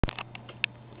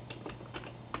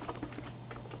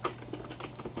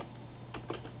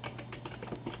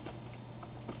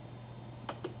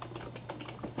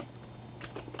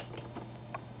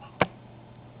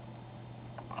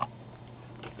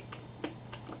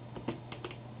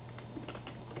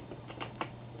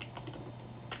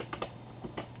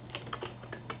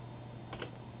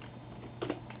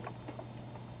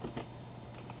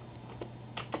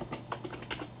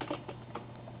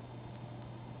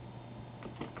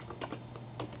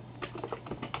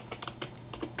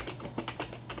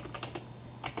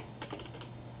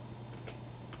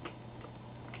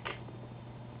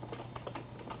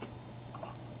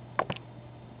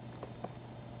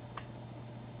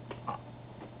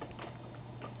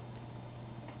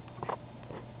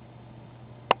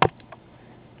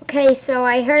Okay, so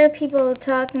I heard people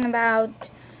talking about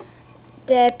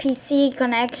the PC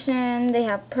connection, they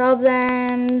have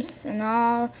problems and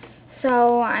all,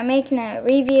 so I'm making a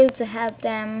review to help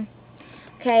them.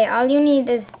 Okay, all you need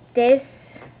is this.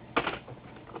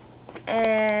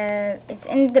 It's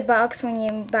in the box when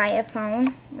you buy a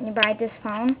phone, when you buy this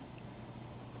phone,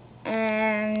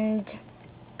 and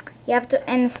you have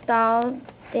to install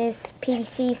this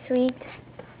PC suite.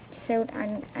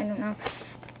 I don't know.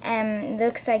 It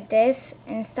looks like this.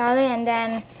 Install it, and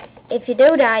then if you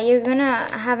do that, you're gonna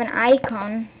have an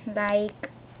icon like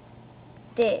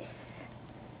this.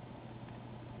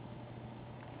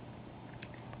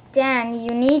 Then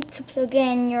you need to plug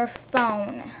in your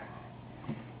phone.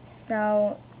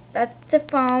 So that's the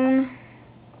phone,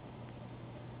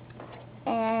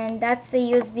 and that's the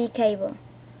USB cable.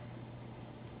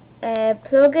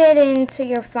 Plug it into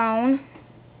your phone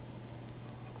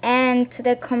and to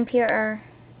the computer,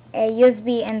 a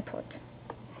USB input.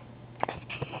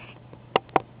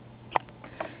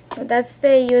 So that's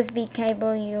the USB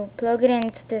cable. You plug it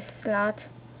into this slot,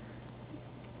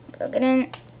 plug it in,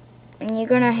 and you're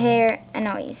gonna hear a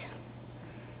noise.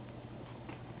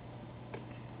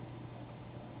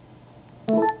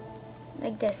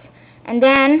 Like this. And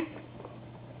then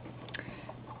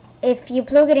if you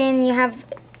plug it in, you have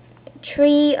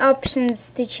 3 options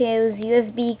to choose: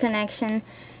 USB connection,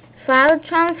 file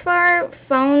transfer,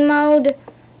 phone mode,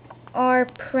 or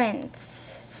print.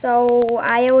 So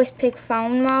I always pick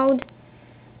phone mode.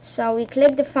 So we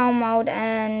click the phone mode,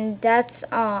 and that's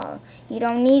all. You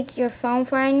don't need your phone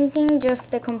for anything, just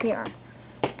the computer.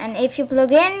 And if you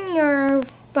plug in your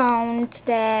phone to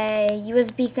the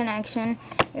USB connection,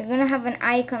 you're gonna have an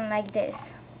icon like this.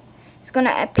 It's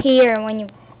gonna appear when you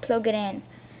plug it in.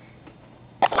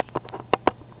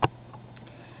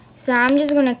 So I'm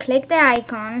just gonna click the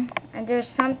icon, and there's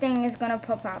something is gonna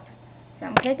pop up. So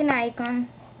I'm clicking the icon.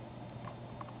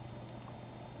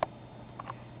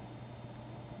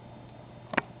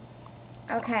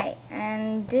 Okay,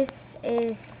 and this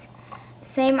is the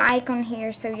same icon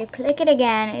here. So you click it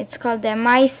again. It's called the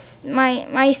my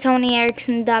Sony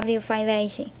Ericsson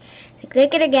w580i. So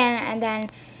click it again, and then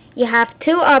you have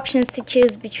 2 options to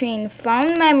choose between: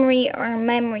 phone memory or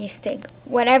memory stick,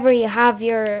 whatever you have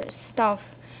your stuff.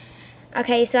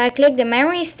 Okay, so I click the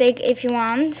memory stick if you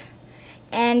want,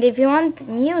 and if you want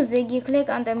music, you click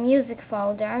on the music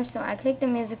folder. So I click the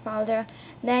music folder,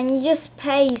 then you just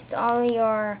paste all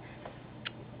your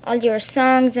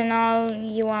songs and all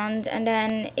you want. And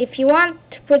then if you want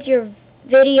to put your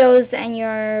videos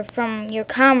and from your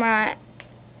camera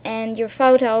and your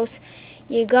photos,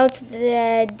 you go to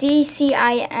the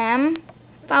DCIM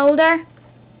folder,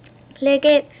 click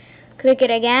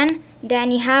it again,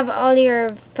 then you have all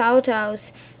your photos.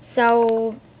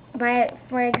 So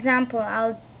for example,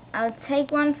 I'll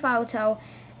take one photo,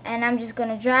 and I'm just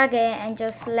gonna drag it and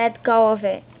just let go of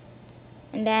it,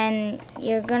 and then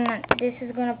this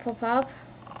is gonna pop up.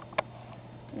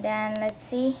 Then let's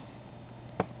see.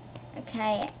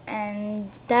 Okay, and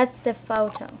that's the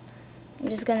photo. I'm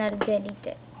just gonna delete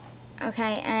it.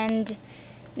 Okay, and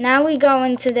now we go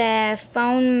into the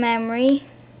phone memory.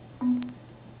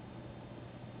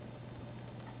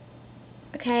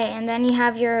 Okay, and then you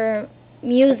have your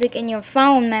music in your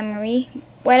phone memory,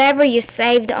 whatever you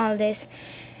saved all this.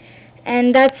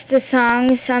 And that's the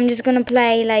songs. So I'm just gonna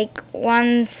play like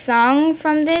one song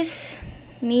from this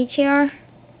Meteor.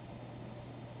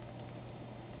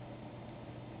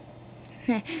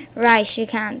 Right, you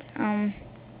can't.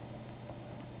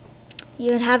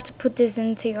 You would have to put this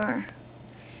into your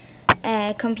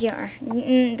computer.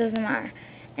 Doesn't matter.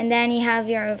 And then you have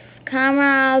your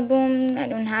camera album. I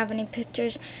don't have any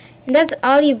pictures. And that's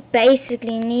all you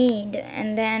basically need.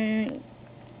 And then,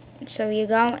 so you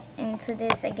go into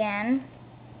this again.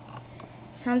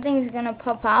 Something's gonna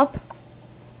pop up.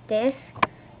 This.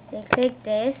 So you click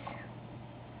this.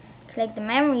 Click the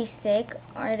memory stick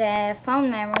or the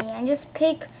phone memory, and just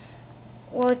pick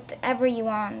whatever you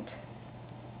want.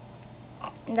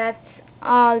 And that's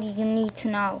all you need to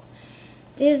know.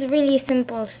 This is really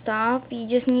simple stuff. You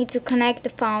just need to connect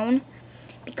the phone,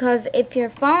 because if your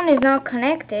phone is not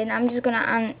connected, I'm just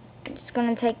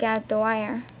gonna take out the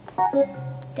wire.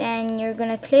 Then you're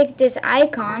gonna click this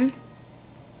icon.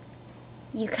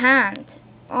 You can't,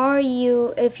 or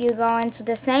if you go into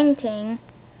the same thing,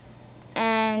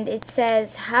 and it says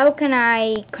how can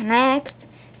I connect,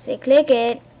 so you click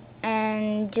it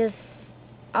and just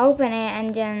open it,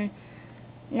 and then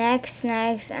next,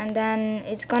 and then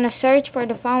it's gonna search for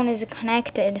the phone, is it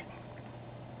connected,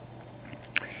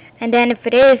 and then if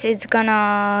it is, it's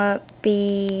gonna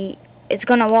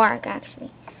work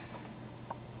actually.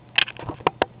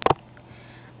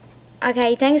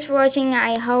 Okay, thanks for watching.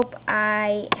 I hope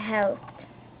I helped.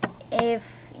 If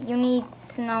you need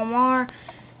to know more,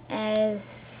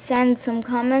 send some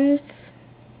comments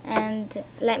and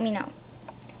let me know.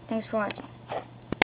 Thanks for watching.